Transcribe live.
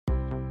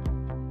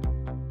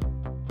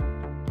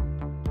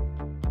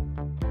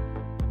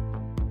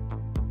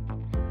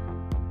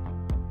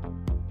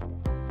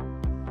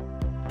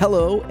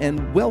Hello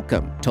and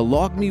welcome to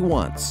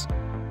LogMeOnce.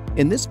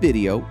 In this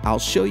video, I'll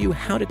show you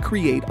how to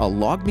create a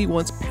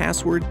LogMeOnce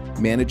Password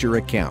Manager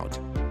account.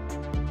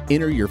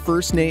 Enter your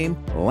first name,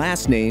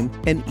 last name,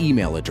 and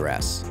email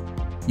address.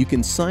 You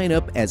can sign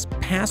up as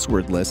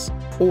passwordless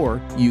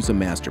or use a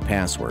master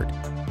password.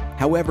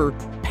 However,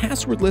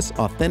 passwordless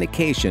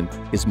authentication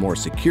is more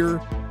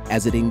secure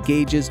as it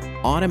engages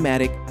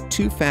automatic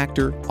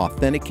two-factor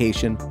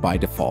authentication by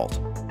default.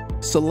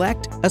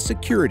 Select a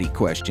security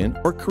question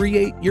or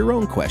create your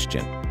own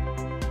question.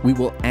 We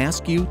will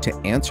ask you to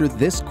answer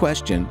this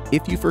question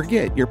if you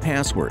forget your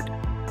password.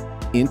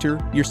 Enter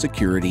your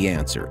security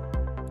answer.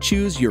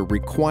 Choose your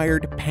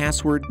required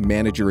Password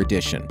Manager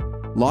edition.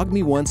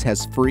 LogMeOnce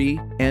has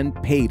free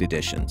and paid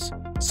editions.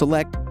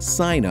 Select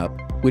Sign Up,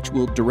 which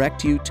will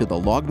direct you to the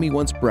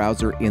LogMeOnce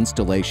browser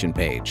installation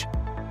page.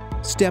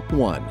 Step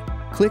 1.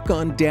 Click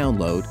on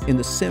Download in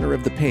the center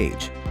of the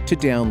page to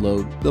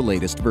download the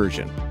latest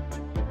version.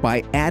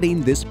 By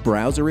adding this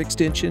browser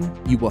extension,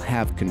 you will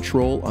have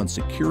control on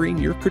securing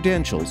your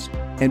credentials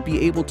and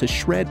be able to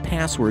shred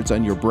passwords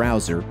on your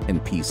browser and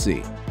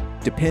PC.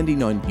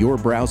 Depending on your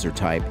browser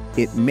type,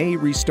 it may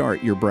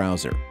restart your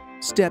browser.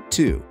 Step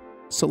 2.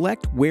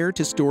 Select where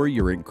to store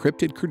your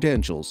encrypted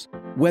credentials,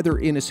 whether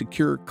in a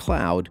secure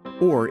cloud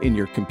or in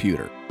your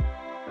computer.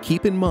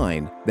 Keep in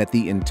mind that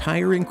the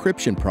entire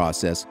encryption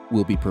process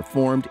will be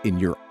performed in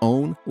your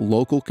own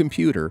local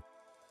computer,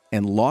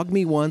 and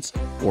LogMeOnce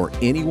or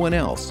anyone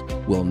else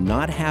will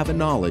not have a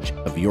knowledge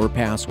of your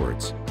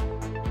passwords.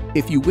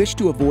 If you wish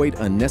to avoid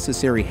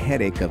unnecessary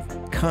headache of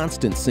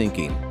constant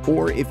syncing,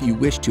 or if you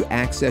wish to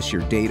access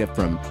your data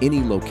from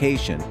any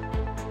location,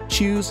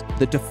 choose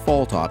the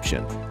default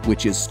option,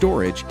 which is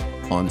storage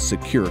on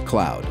Secure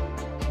Cloud.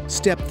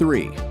 Step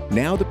 3.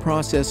 Now the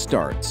process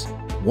starts.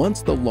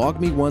 Once the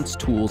LogMeOnce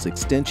Tools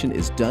extension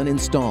is done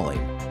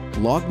installing,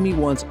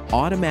 LogMeOnce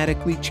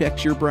automatically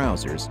checks your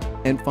browsers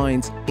and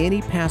finds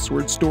any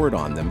password stored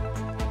on them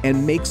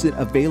and makes it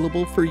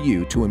available for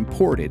you to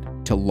import it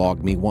to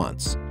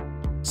LogMeOnce.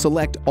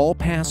 Select all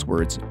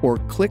passwords or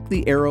click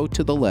the arrow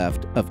to the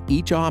left of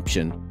each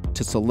option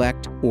to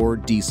select or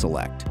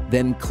deselect.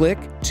 Then click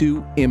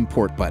to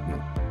Import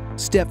button.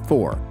 Step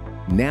 4.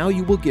 Now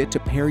you will get to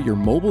pair your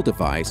mobile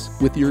device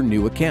with your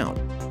new account.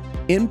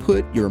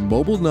 Input your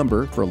mobile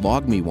number for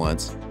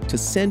LogMeOnce to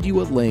send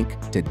you a link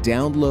to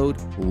download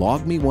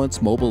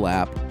LogMeOnce mobile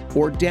app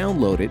or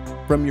download it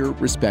from your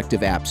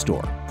respective app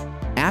store.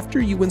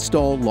 After you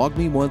install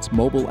LogMeOnce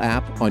mobile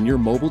app on your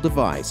mobile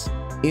device,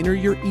 enter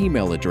your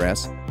email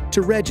address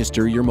to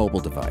register your mobile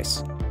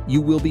device.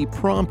 You will be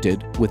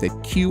prompted with a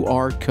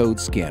QR code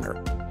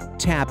scanner.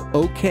 Tap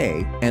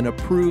OK and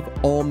approve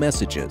all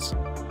messages,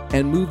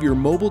 and move your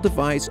mobile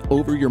device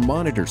over your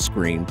monitor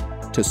screen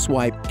to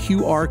swipe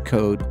QR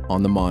code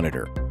on the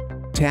monitor.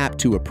 Tap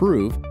to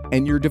approve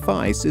and your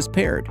device is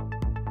paired.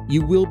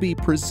 You will be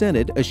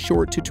presented a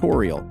short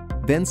tutorial,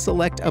 then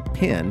select a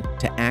pin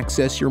to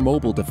access your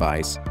mobile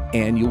device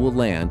and you will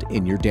land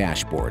in your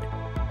dashboard.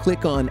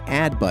 Click on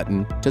Add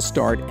button to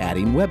start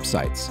adding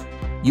websites.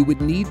 You would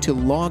need to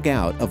log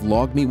out of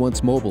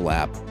LogMeOnce mobile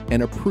app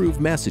and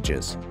approve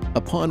messages,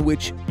 upon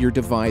which your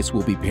device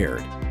will be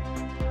paired.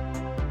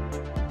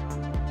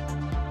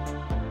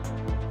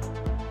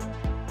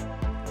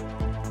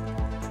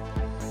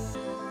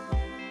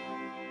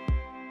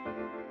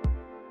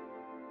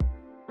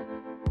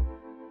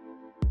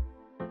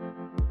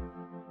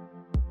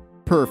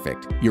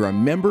 Perfect. You're a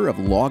member of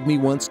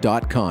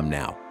LogMeOnce.com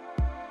now.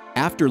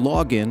 After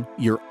login,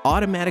 you're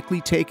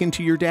automatically taken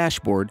to your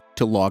dashboard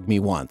to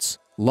LogMeOnce.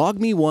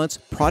 LogMeOnce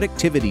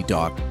Productivity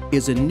Dock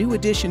is a new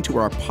addition to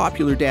our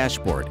popular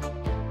dashboard.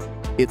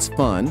 It's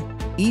fun,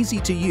 easy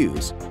to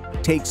use,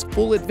 takes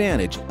full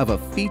advantage of a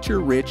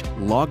feature-rich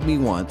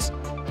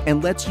LogMeOnce,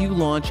 and lets you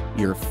launch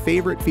your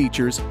favorite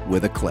features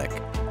with a click.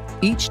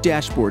 Each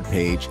dashboard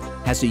page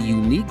has a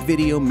unique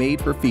video made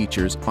for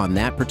features on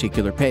that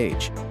particular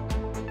page.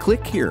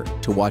 Click here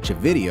to watch a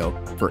video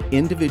for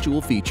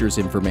individual features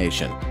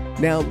information.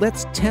 Now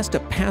let's test a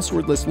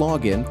passwordless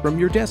login from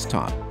your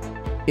desktop.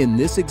 In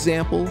this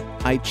example,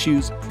 I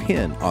choose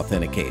PIN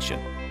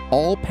authentication.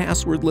 All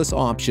passwordless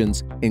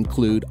options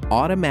include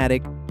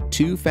automatic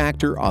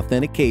two-factor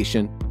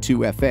authentication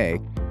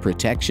 2FA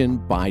protection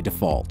by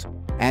default.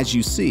 As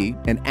you see,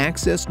 an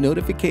access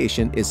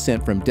notification is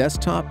sent from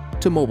desktop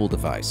to mobile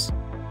device.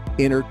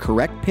 Enter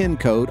correct PIN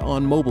code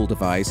on mobile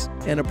device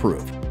and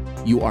approve.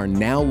 You are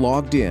now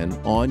logged in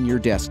on your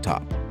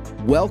desktop.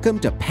 Welcome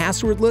to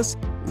Passwordless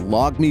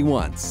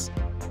LogMeOnce.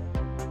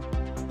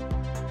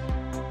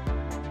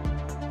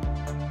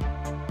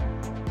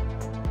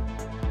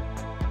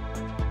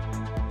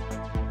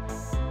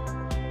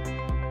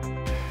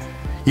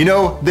 You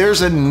know,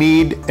 there's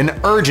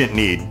an urgent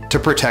need to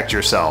protect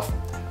yourself.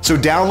 So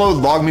download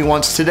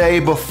LogMeOnce today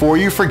before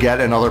you forget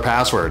another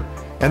password.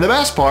 And the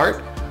best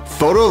part,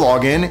 photo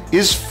login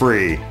is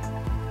free.